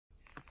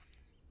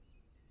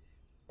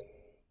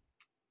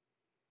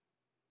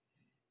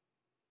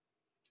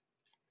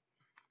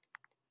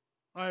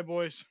Alright,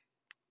 boys.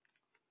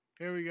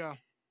 Here we go.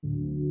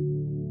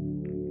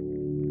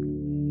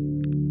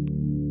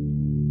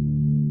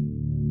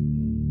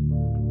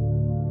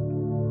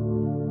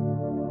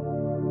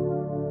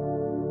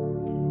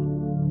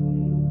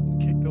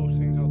 Kick those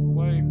things out the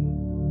way.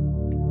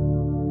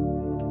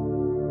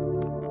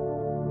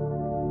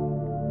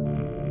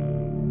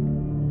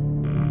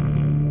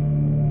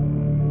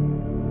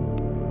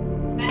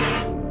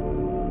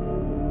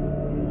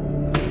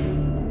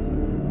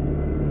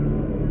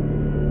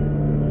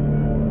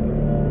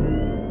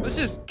 Let's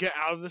just get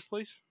out of this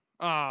place.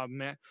 Ah,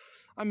 man.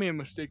 I made a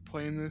mistake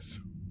playing this.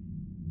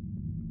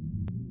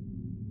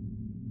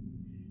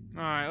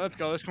 Alright, let's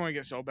go. This can't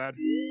get so bad.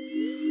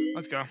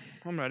 Let's go.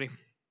 I'm ready.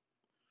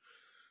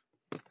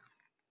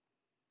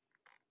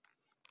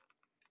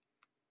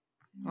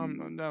 No,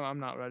 I'm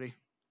not ready.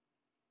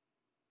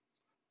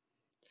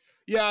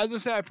 Yeah, as I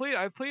say, I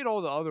played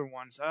all the other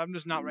ones. I'm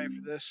just not ready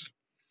for this.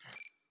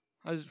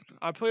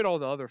 I played all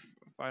the other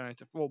Five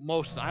Nights. Well,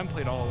 most. I haven't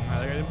played all of them.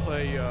 I didn't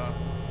play.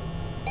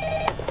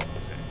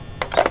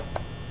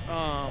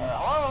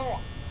 Hello.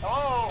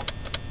 Hello.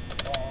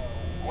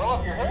 Well,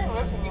 if you're hearing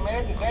this and you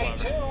made it to day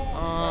 2,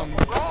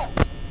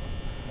 congrats.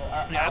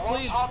 Yeah, I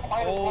played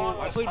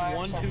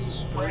 1, 2,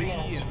 3,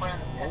 and 4.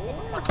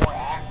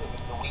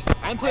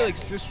 I didn't play like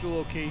Sister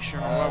Location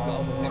or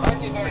whatever. It might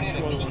be a good idea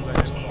to keep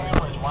those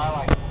cameras while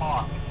I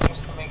talk,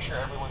 just to make sure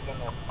everyone's in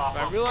their proper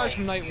I realized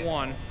from place, night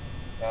 1.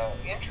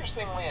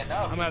 Interestingly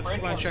enough, I'm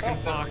gonna check in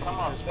Foxy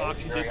because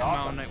Foxy did come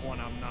out on night 1.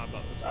 I'm not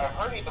about this. I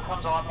heard he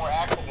becomes a lot more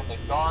active in the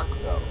dark,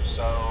 though.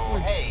 So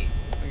hey,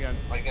 again,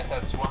 I guess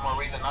that's one more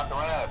reason not to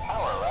run out of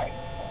power, right?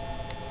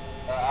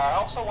 I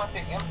also want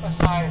to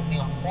emphasize the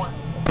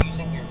importance of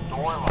using your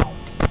door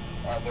lights.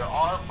 There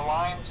are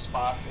blind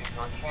spots in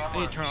your camera. I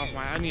need to turn off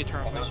my.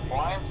 And those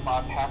blind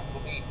spots have to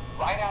be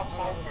right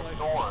outside your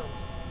doors.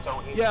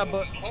 So if, yeah, if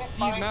but you can't see,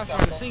 find Master,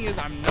 something, the thing is,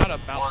 I'm not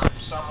about or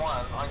this.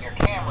 someone on your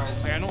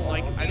cameras, like, I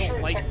don't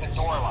like check the this.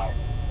 door light.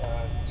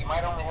 You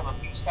might only have a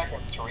few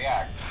seconds to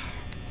react.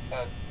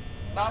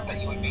 Not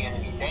that you would be in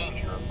any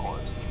danger, of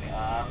course.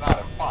 I'm not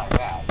implying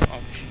that.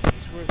 Oh, jeez.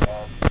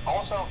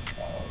 Also,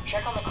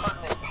 check on the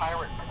curtain in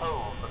Pirate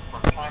Cove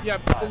from time to time. Yeah,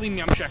 believe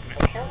me, I'm checking it.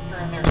 The character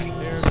in there seems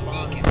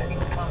unique in that he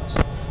becomes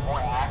more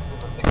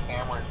active if the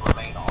cameras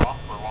remain off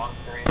for long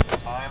periods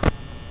of time.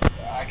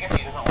 I guess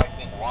he doesn't like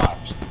being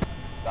watched.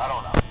 I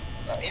don't know.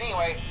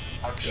 Anyway,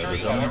 I'm sure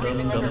you have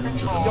everything under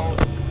control.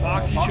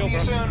 Foxy, Talk to chill,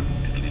 you soon.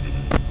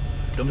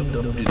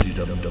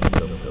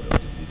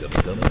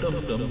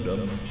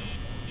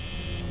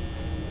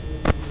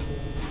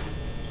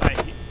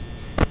 Alright,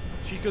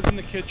 Chica's in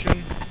the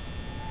kitchen.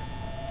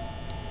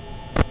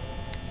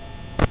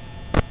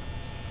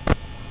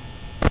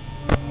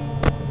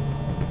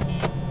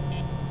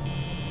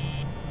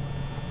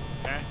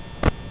 Okay.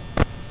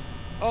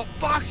 Oh,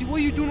 Foxy, what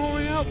are you doing all the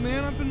way out,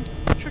 man? I've been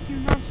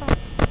checking you nonstop.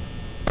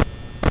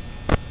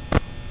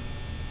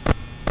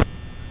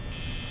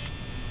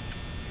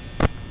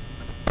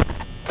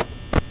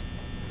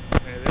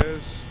 Okay,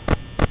 there's...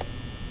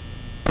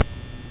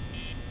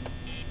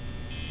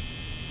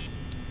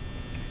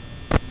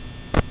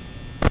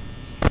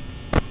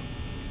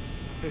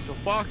 Okay, so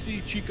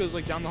Foxy, Chica's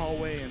like down the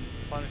hallway, and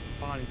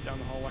Bonnie's down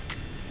the hallway.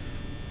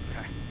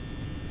 Okay.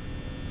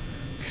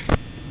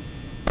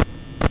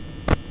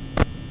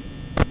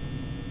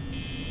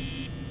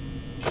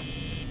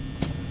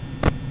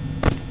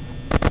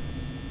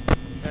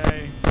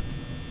 Okay.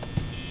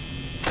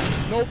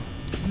 Nope.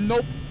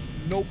 Nope.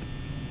 Nope.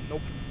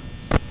 Nope.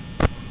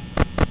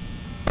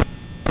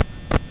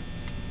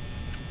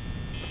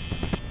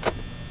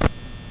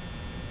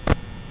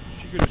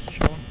 Chica just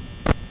chilling.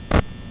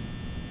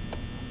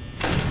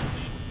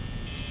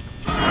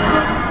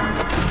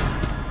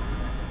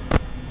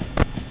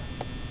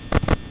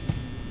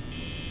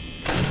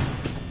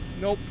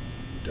 Nope.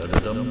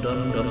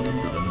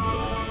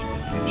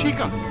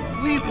 Chica,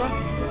 leave, bro.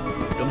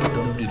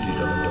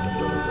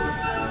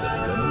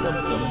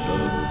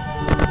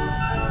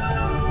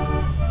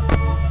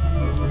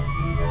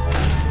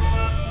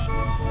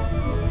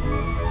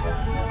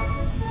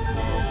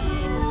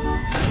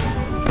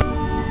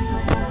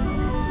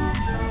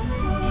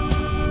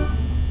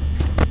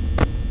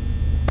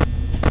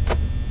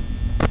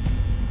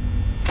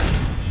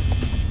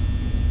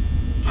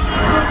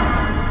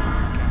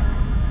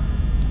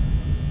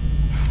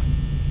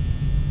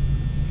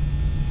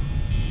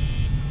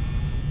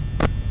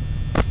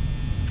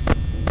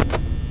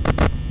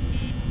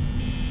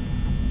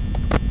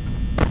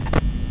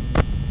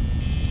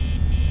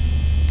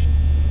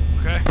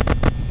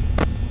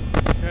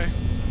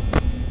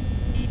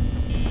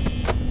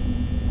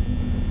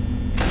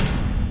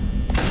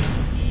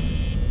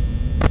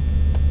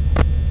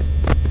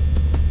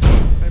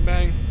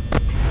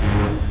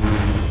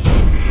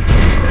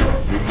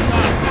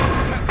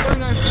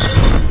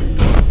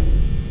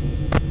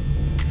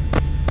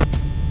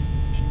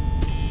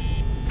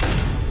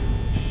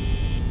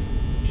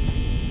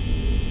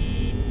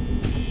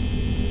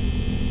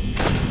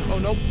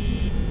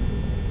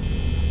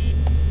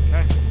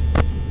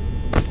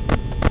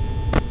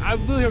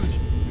 literally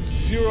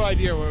have zero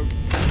idea where.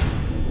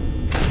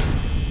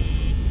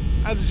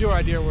 I have zero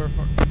idea where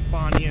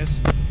Bonnie is.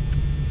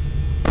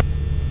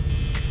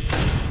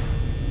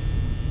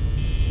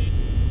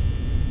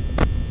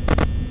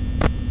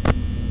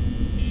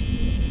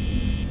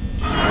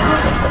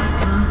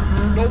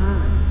 Nope.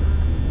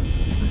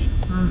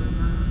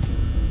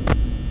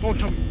 Don't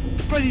tell me.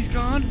 Freddy's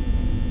gone?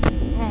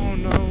 Oh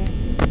no.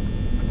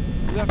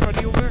 Is that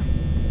Freddy over there?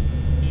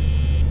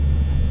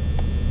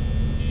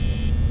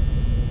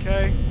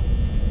 Okay.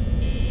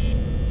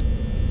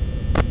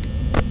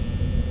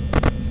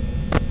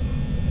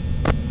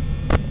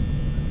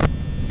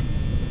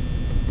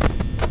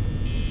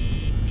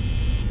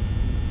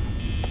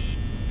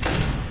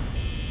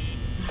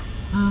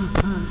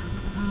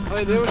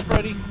 Okay, there was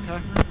Freddy.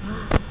 Okay.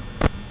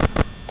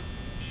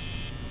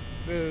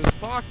 There's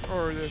Fox,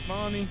 or there's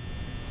Bonnie.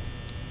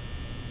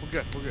 We're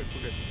good, we're good,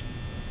 we're good.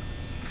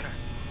 Okay.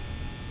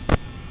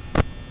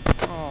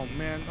 Oh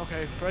man,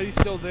 okay, Freddy's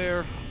still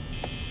there.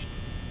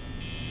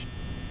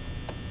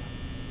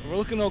 We're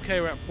looking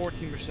okay, we're at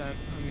 14%.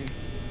 I mean...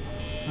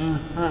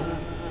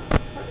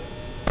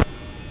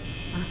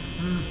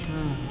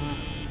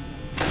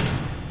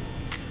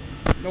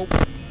 Nope.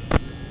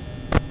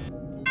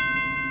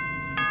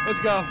 Let's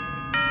go.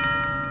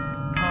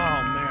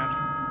 Oh man.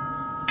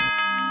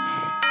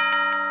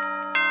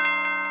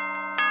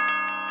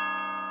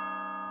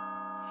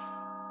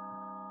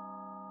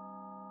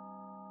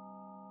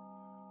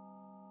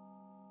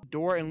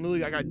 Dora and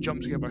Lily, I got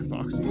jump scared by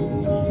Foxy. And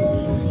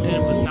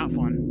it was not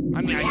fun.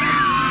 I mean, I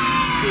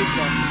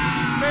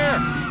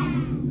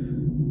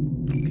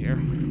don't care.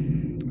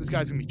 This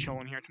guy's gonna be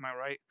chilling here to my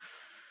right.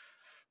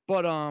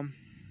 But,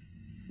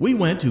 We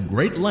went to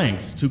great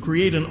lengths to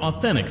create an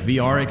authentic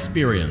VR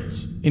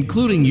experience,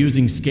 including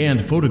using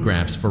scanned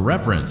photographs for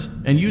reference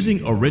and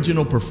using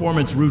original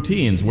performance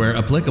routines where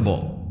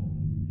applicable.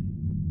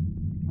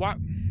 What?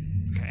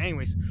 Okay,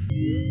 anyways.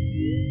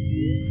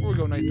 Before we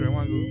go night 3, I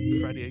want to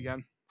go Freddy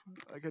again.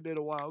 Like I did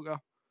a while ago.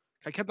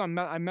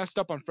 I messed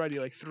up on Freddy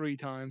like 3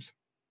 times.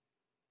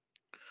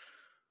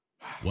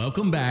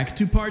 Welcome back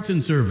to Parts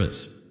and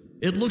Service.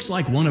 It looks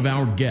like one of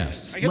our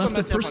guests left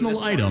a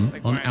personal item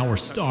on our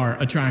star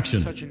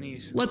attraction.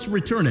 Let's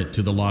return it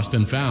to the Lost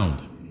and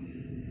Found.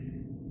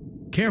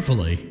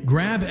 Carefully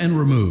grab and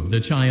remove the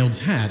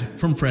child's hat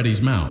from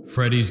Freddy's mouth.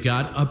 Freddy's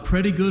got a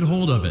pretty good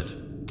hold of it.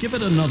 Give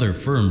it another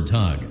firm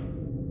tug.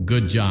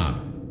 Good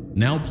job.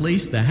 Now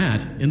place the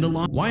hat in the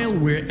lock. While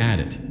we're at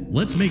it,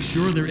 let's make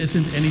sure there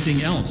isn't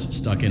anything else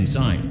stuck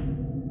inside.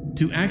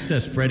 To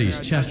access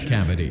Freddy's chest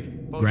cavity,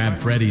 grab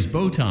Freddy's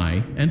bow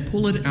tie and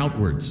pull it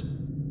outwards.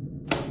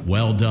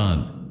 Well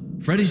done.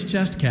 Freddy's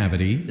chest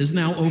cavity is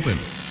now open.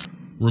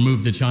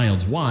 Remove the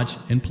child's watch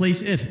and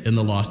place it in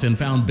the Lost and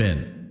Found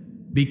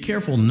bin. Be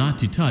careful not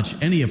to touch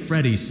any of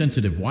Freddy's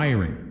sensitive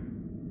wiring.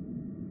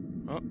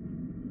 Oh.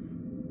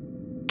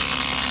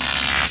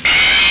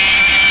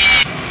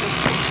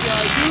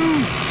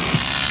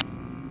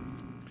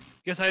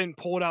 Guess I didn't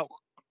pull it out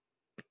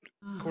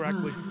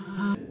correctly.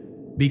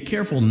 Be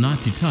careful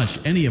not to touch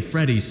any of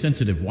Freddy's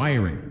sensitive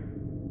wiring.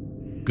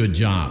 Good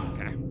job.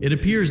 Okay. It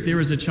appears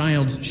there is a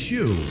child's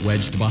shoe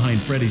wedged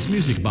behind Freddy's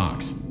music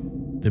box.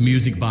 The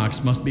music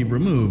box must be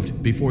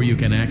removed before you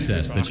can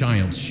access the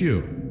child's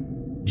shoe.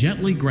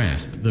 Gently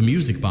grasp the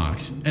music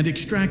box and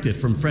extract it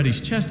from Freddy's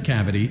chest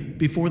cavity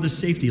before the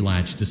safety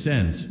latch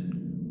descends.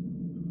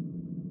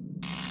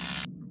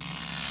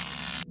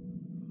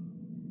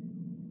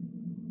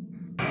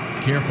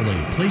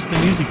 Carefully place the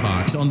music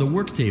box on the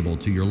work table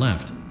to your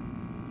left.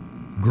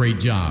 Great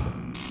job.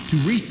 To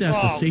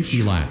reset the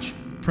safety latch,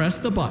 press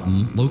the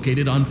button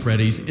located on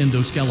Freddy's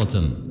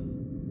endoskeleton.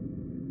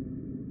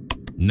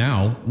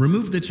 Now,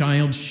 remove the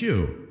child's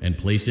shoe and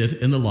place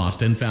it in the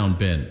Lost and Found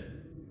bin.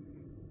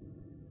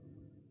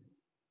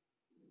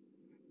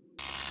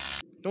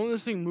 Don't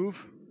this thing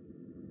move?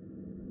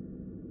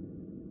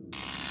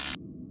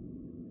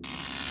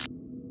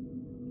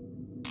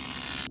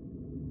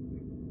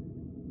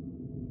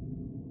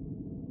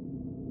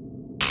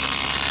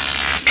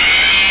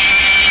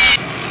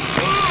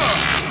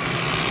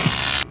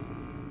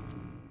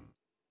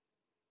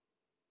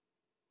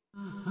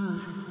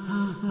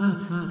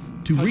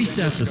 To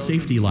reset the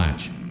safety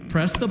latch,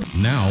 press the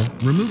button. Now,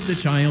 remove the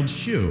child's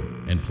shoe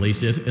and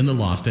place it in the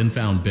Lost and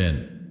Found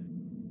bin.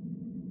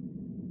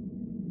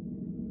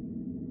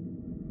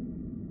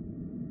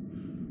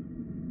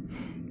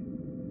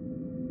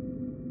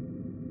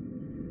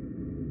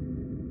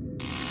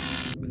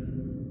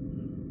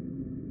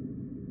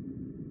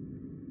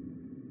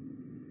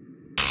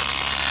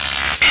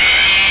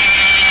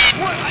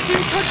 What? I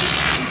didn't touch it!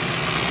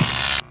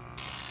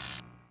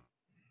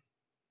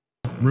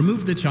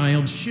 Remove the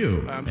child's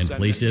shoe and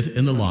place it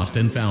in the Lost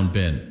and Found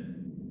bin.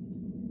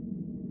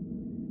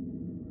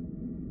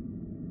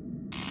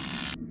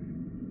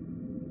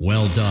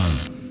 Well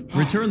done.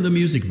 Return the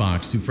music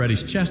box to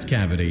Freddy's chest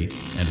cavity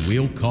and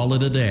we'll call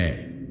it a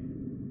day.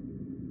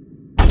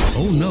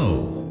 Oh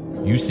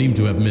no! You seem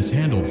to have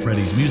mishandled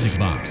Freddy's music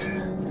box.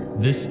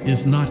 This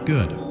is not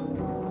good.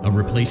 A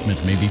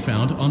replacement may be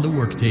found on the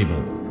work table.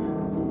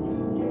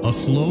 A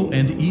slow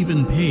and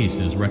even pace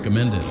is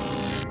recommended.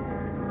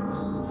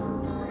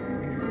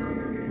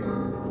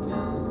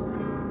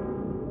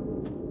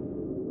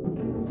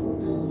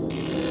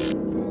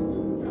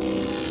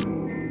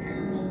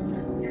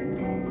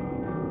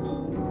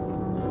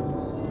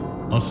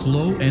 A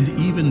slow and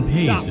even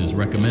pace is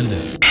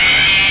recommended.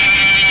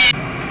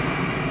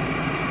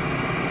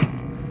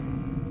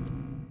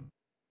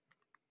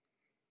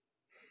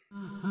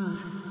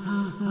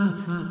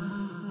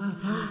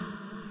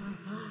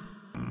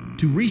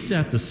 To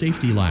reset the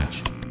safety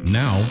latch,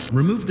 now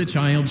remove the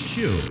child's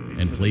shoe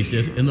and place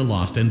it in the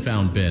lost and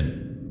found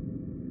bin.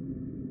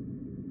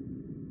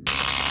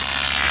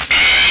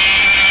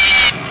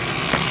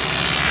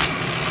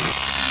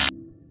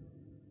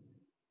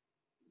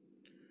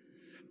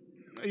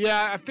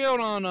 Yeah, I failed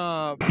on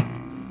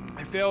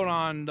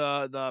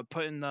the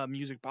putting the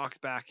music box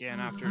back in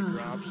after it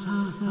drops.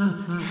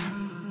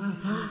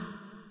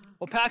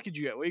 What package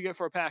you get? What do you get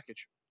for a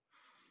package?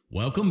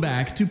 Welcome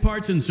back to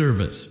Parts and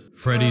Service.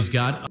 Freddy's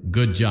got a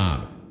good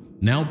job.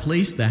 Now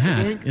place the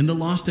hat in the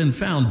lost and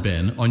found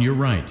bin on your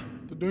right.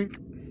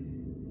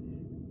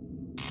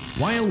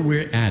 While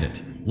we're at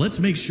it, let's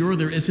make sure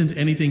there isn't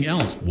anything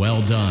else.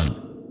 Well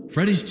done.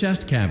 Freddy's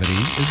chest cavity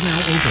is now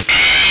open.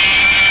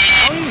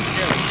 I don't even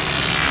care.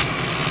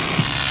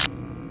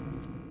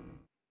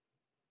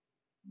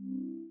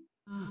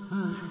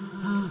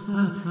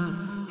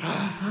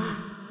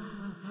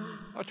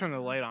 I'll turn the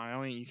light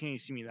on. You can't even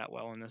see me that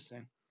well in this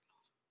thing.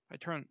 I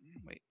turn.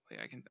 Wait.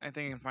 I think I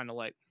can find a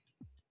light.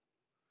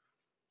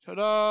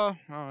 Ta-da! Oh,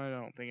 I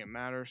don't think it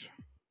matters.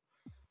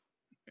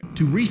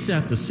 To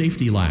reset the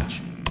safety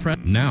latch,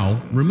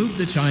 now remove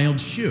the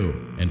child's shoe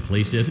and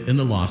place it in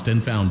the lost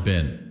and found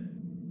bin.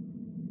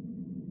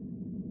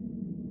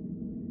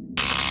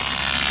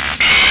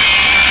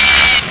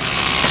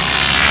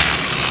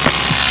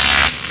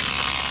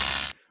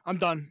 I'm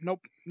done. Nope.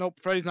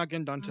 Freddy's not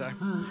getting done today.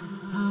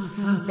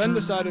 Ben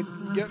decided,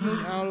 get me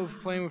out of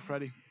playing with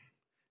Freddy.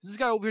 Is this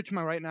guy over here to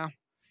my right now?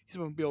 He's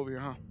gonna be over here,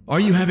 huh?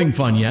 Are you having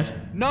fun yet?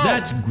 No.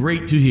 That's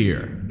great to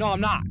hear. No, I'm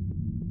not.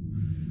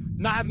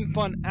 Not having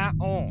fun at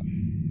all.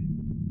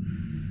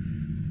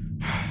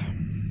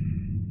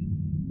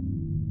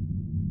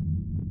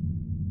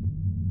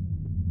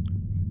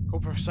 Go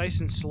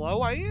precise and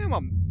slow. I am.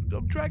 I'm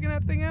dragging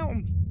that thing out.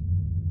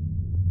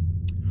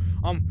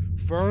 I'm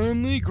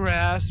firmly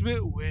grasp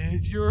it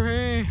with your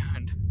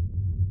hand.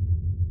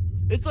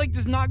 It's like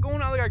just not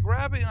going out. Like I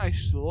grab it and I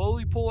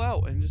slowly pull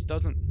out and it just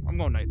doesn't. I'm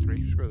going night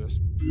 3. Screw this.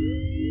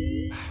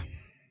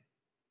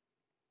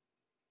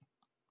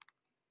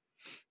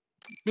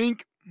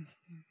 Bink.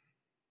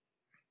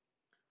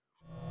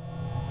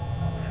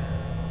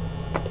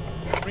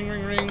 Ring,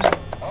 ring, ring.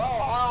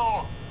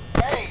 Oh,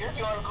 hey, you're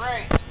doing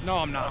great. No,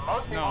 I'm not.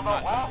 Most people no, I'm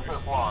don't not. last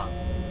this long.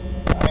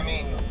 I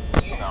mean,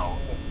 you know,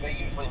 they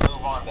usually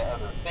move on to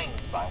other things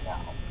by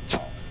now.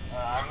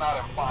 I'm not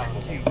implying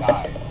that you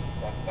died.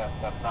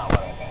 That's not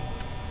what I meant.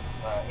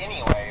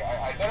 Anyway,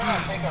 I better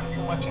not take up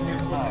too much of your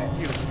time.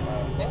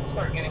 Things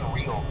start getting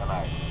real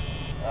tonight.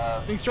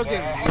 Things start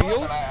getting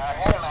real? Listen, I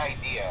had an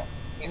idea.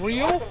 If real?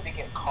 you happen to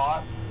get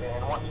caught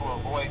and want to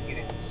avoid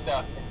getting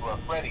stuffed into a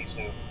Freddy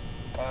suit,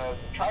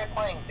 try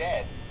playing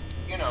dead.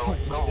 You know,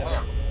 go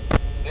limp.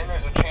 Then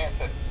there's a chance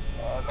that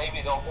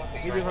maybe they'll think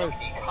that you're an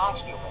empty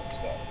costume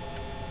instead.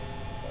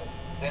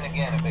 Then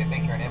again, if they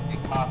think you're an empty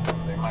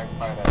costume, they might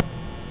try to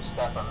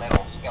stuff a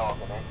metal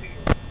skeleton into you.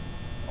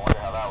 I wonder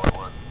how that would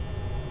work.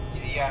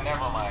 Yeah,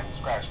 never mind.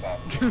 Scratch that.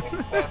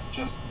 It's best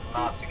just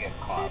not to get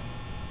caught.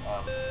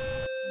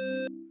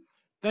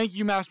 Thank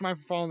you, Mastermind,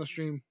 for following the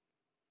stream.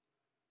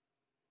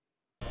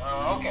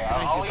 Okay,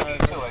 I'll leave you to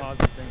it.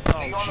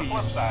 See you on the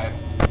flip side.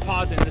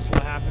 Pause it, and this is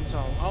what happens. So,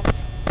 oh,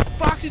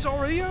 Foxy's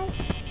already out?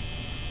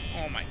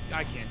 Oh my,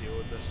 I can't deal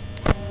with this.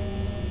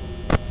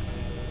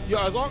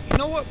 Yeah, as long, you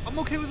know what? I'm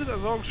okay with it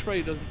as long as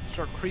Freddy doesn't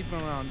start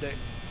creeping around Dick.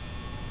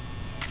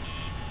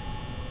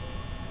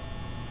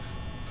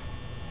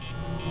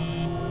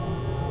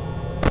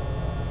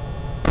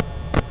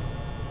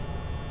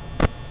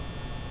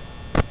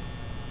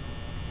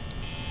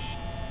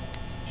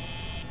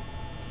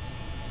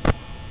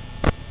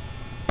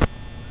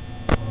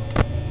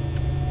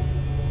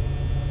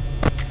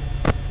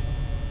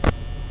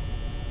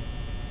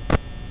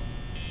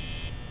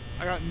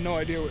 I got no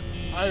idea what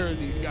either of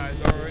these guys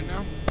are right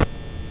now.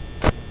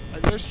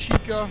 There's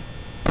Chica.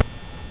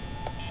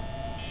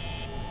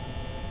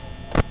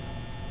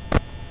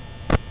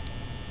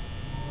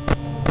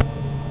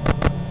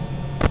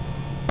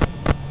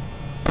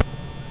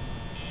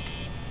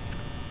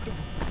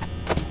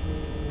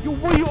 Yo,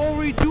 what are you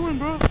already doing,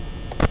 bro?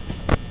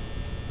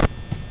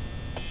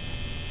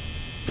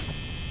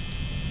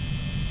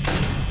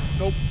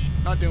 Nope,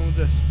 not dealing with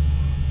this.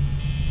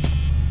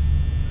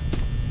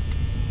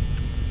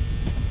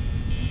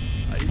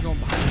 He's going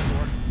behind the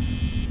door.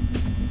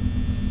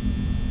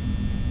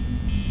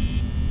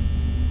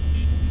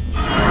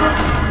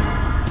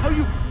 How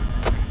you?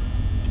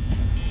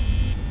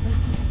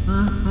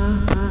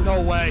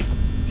 No way.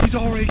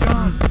 Freddy's already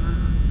gone.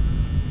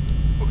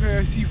 Okay,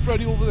 I see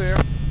Freddy over there.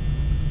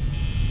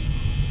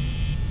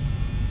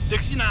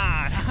 69.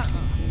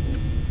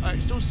 I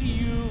still see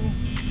you.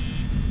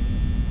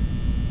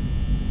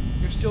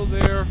 You're still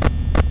there.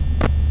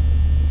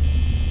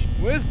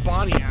 Where's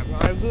Bonnie at?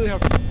 I literally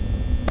have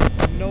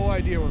no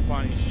idea where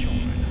Bonnie's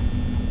chilling right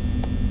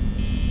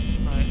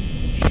now. Alright,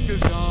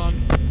 Chica's gone.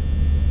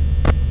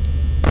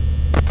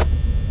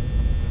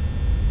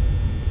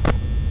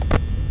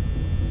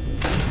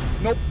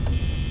 Nope.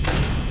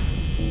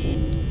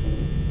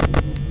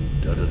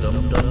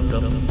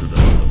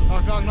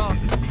 Knock, knock, knock.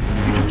 You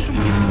took so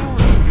much more.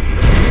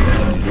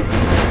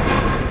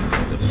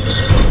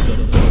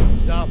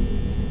 Stop.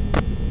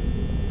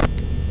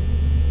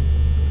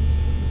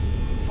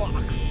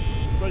 Fuck.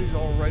 Freddy's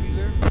already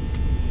there.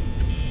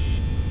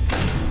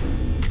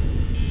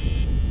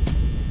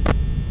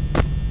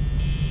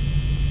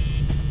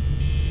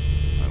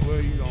 Alright, where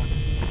are you going?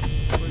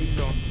 Where are you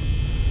going?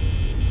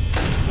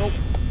 Nope.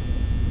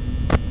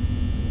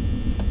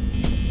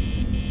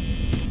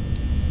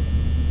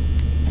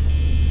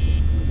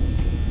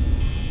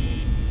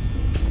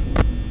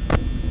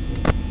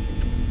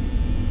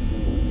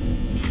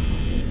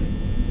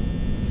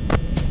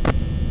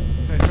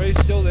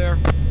 Still there.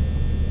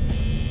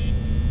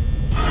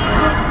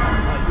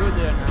 Oh, you're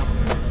there now.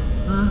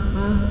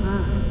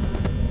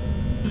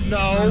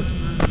 No,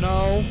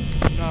 no,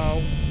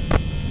 no.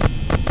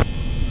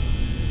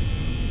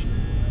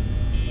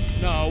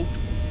 No.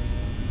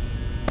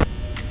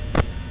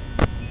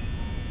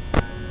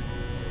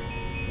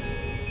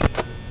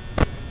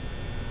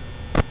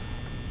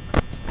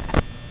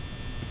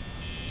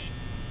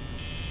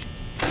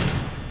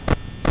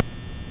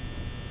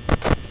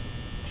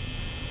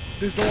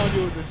 Just don't want to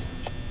deal with this.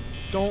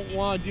 Don't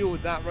want to deal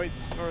with that right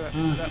or that.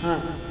 Give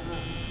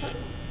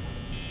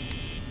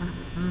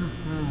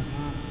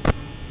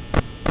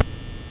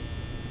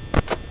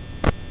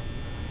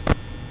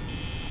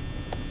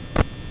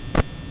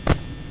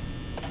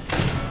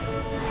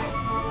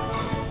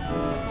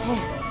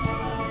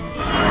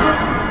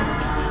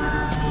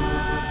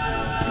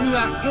me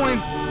that coin.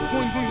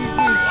 Coin.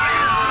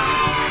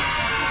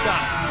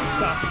 Stop.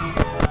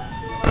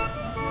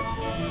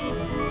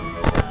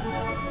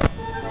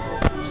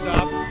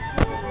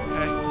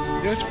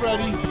 There's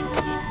Freddy.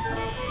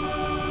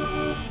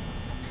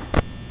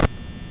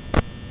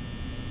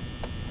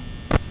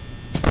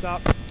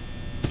 Stop.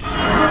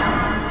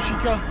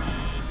 Chica.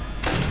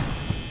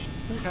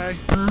 Okay.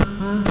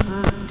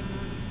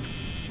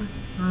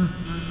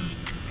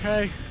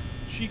 Okay.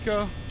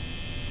 Chica.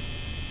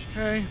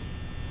 Okay.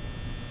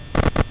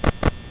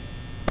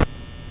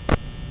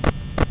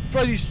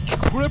 Freddy's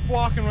grip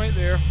walking right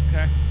there.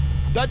 Okay.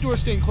 That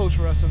door's staying closed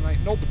for the rest of the night.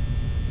 Nope.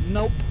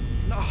 Nope.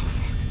 No. Oh,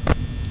 fuck.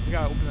 I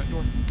gotta open that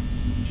door.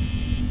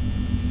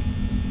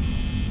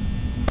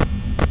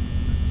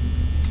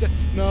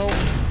 No.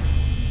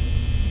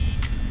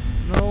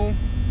 No.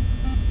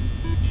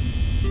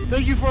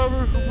 Thank you for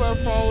whoever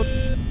followed.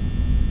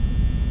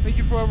 Thank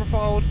you for whoever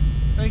followed.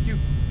 Thank you.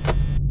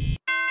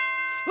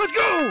 Let's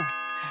go!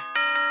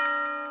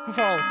 Who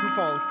followed? Who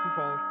followed? Who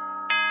followed?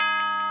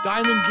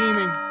 Diamond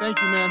Gaming. Thank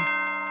you, man.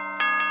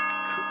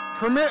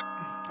 Kermit?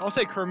 I'll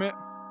say Kermit.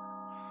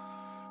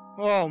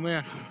 Oh,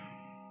 man.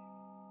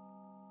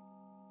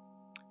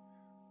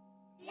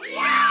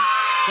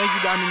 Thank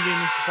you, Diamond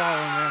Gaming, for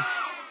following, man.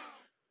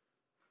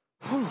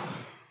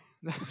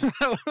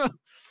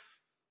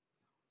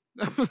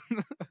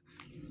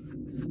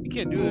 You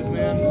can't do this,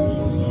 man.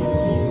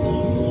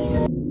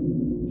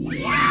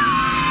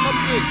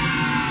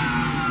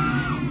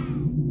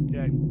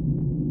 Okay.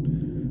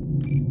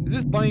 Is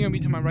this bunny gonna be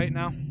to my right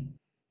now?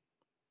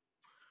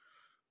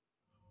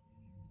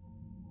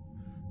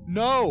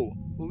 No!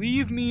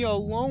 Leave me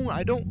alone.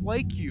 I don't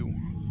like you.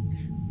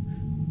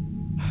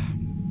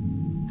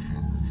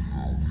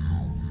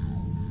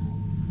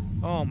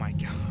 Oh my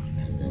god.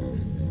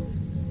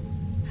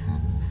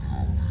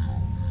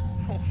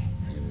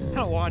 I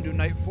don't want to do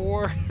night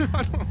 4.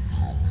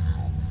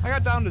 I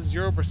got down to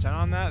 0%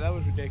 on that. That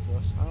was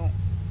ridiculous. I don't.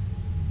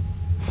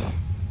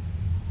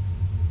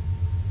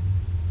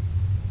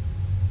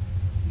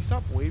 Can you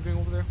stop waving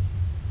over there?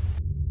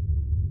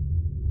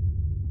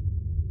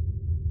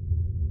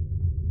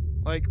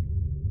 Like.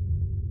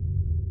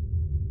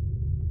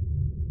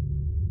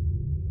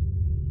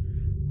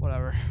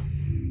 Whatever.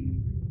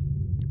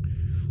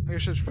 I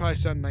guess I should probably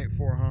send night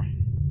 4, huh?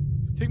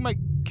 Take my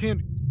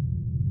candy.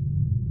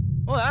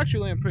 Oh, I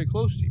actually landed pretty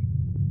close to you.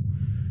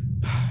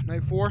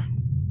 Night 4.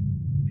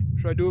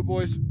 Should I do it,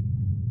 boys?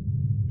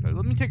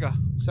 Let me take a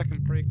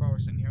second break while we're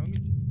sitting here. Let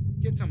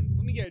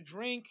me get a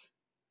drink.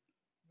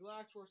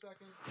 Relax for a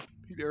second.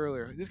 Peeked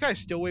earlier. This guy's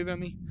still waving at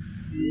me.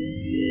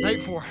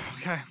 Night 4.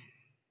 Okay.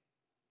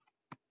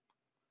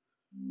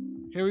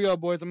 Here we go,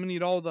 boys. I'm gonna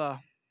need all the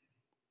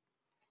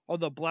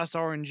blessed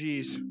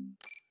RNGs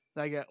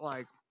that I get.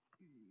 Like,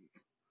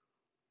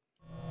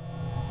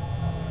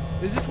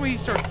 is this where he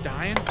starts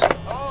dying?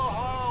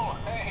 Oh,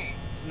 hey.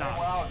 It's not.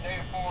 Wow, day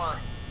 4.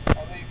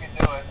 I think you can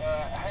do it.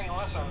 Hey,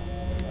 listen.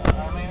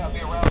 I may not be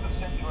around to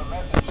send you a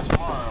message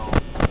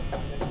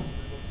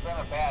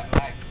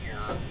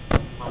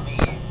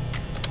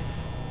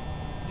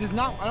is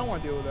not. I don't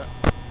want to deal with that.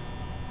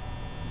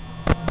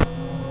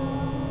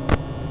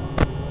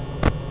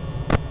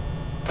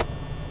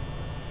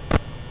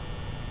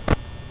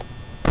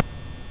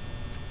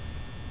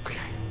 Okay.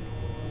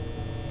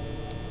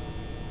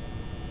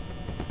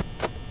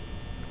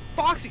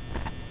 Foxy.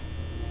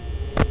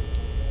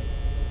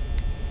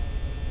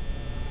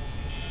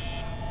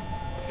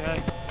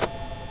 Okay.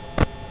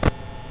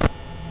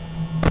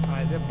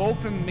 Alright, they're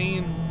both in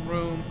main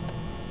room.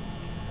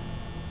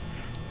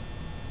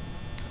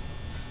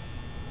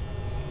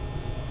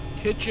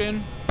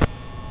 Kitchen.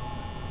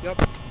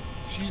 Yep.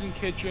 She's in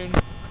kitchen.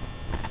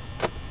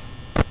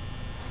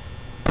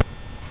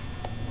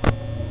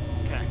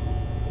 Okay.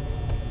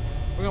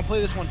 We're gonna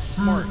play this one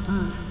smart.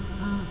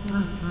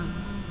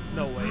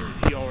 No way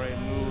did he already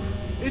move.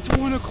 It's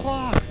 1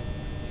 o'clock.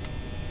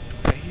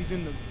 Okay, he's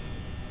in the...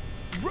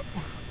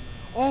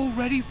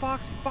 Already,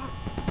 Foxy? Fox.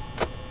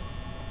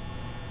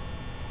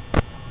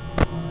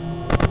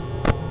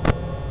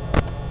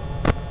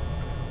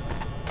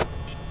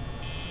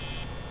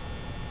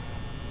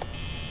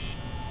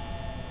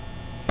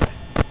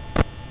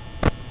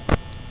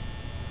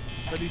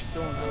 But he's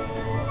still in there.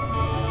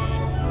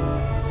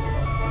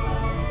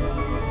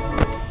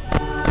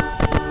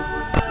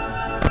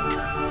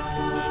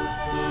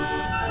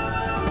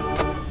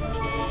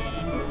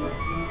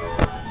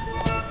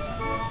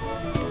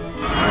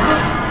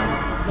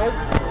 Nope.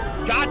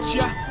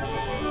 Gotcha.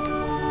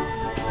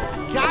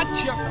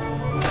 Gotcha.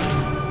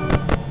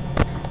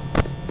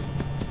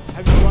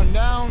 Have you run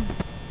down?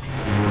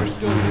 You're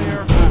still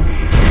there.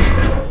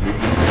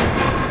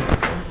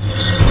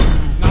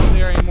 Not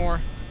there anymore.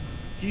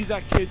 He's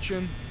at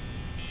kitchen.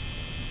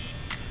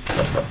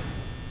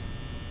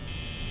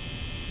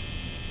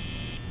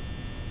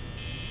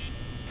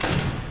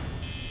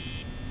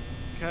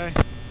 Okay.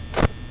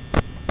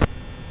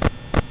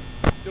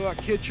 Still at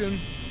kitchen.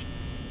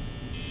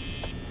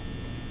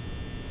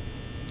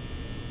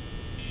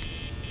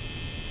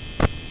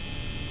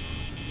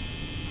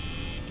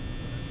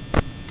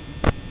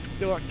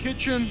 Still at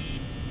kitchen.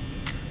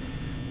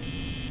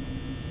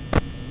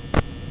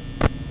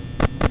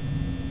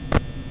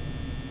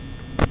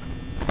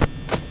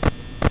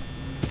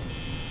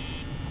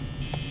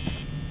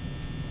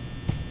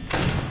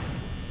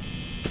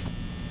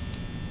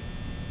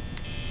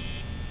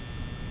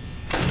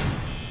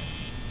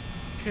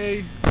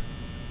 Okay.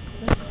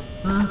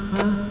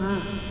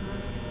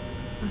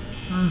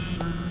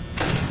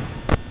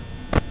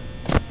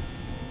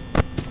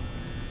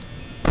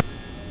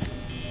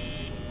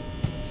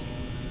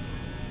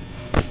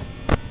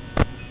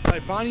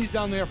 Alright, Bonnie's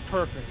down there,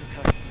 perfect,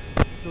 okay.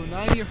 So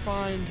now you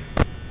find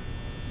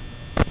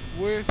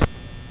where's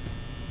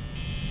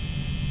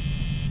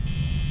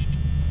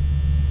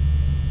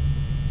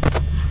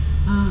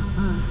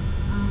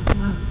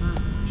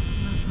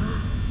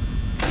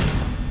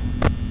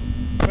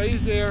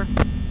Ray's there.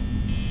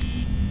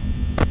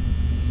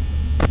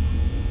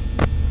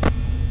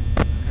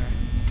 Okay,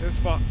 there's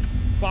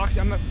Foxy.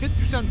 I'm at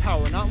 50%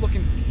 power, not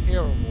looking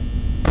terrible.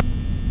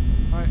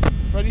 Alright,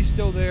 Freddy's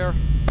still there.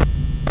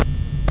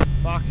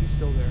 Foxy's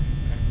still there.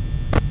 Okay.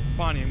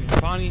 Bonnie,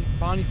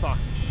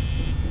 Foxy.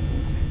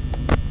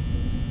 Okay.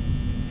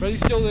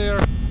 Freddy's still there.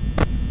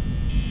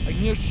 I can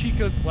hear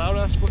Chica's loud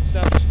ass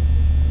footsteps.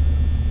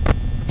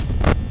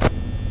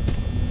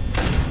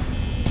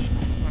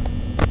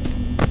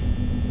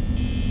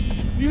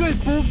 You guys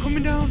both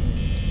coming down?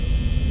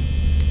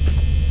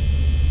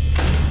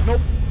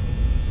 Nope.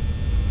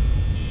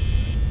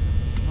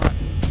 Alright.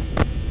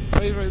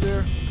 Freddy's right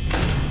there.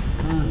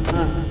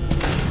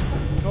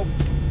 Nope.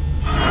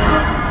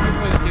 Can't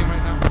play this game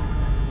right now.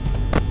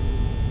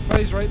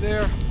 Freddy's right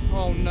there.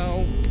 Oh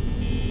no.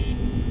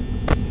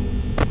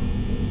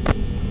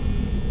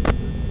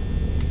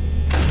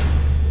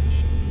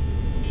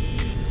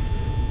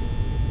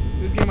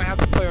 This game I have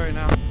to play right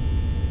now.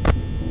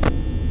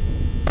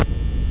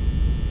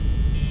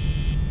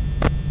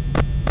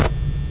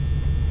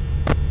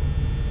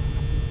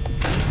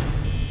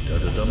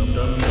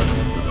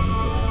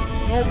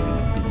 Nope.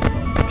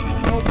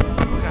 Nope.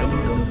 Okay.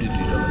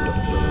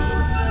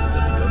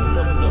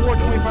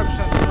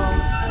 25% strong.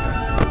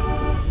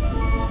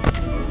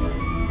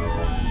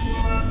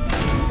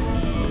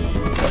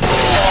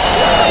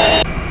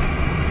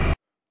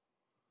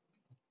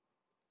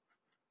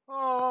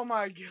 Oh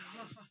my god.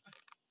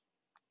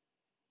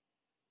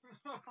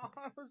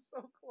 I was so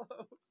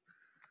close.